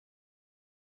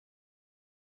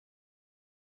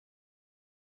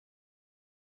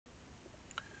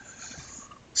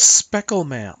Speckle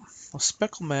Map. A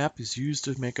speckle map is used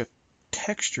to make a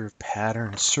texture of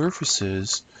pattern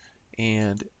surfaces,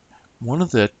 and one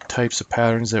of the types of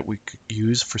patterns that we could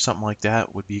use for something like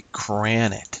that would be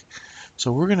granite.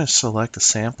 So we're going to select a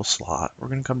sample slot. We're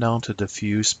going to come down to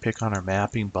diffuse, pick on our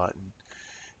mapping button,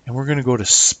 and we're going to go to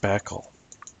speckle.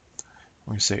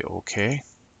 We're going to say OK.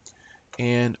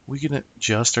 And we can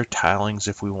adjust our tilings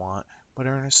if we want, but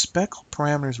in our speckle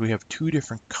parameters we have two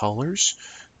different colors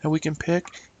that we can pick,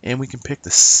 and we can pick the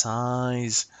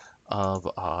size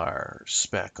of our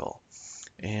speckle.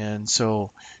 And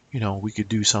so, we could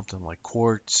do something like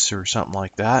quartz or something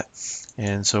like that,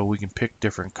 and so we can pick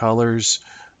different colors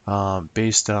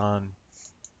based on,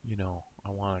 I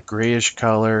want a grayish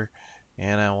color,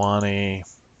 and I want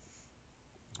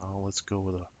let's go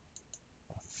with a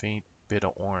faint bit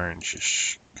of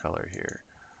orange color here,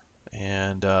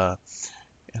 and I'm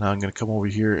going to come over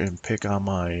here and pick on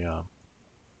my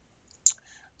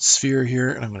sphere here,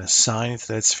 and I'm going to assign it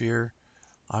to that sphere.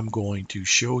 I'm going to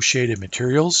show shaded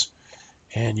materials,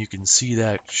 and you can see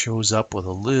that shows up with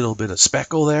a little bit of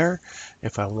speckle there.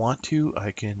 If I want to,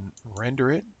 I can render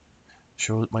it.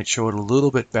 Might show it a little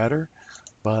bit better,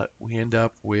 but we end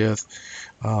up with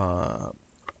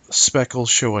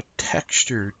speckles show a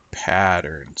textured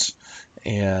patterns,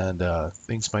 and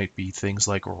things might be things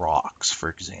like rocks, for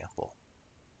example.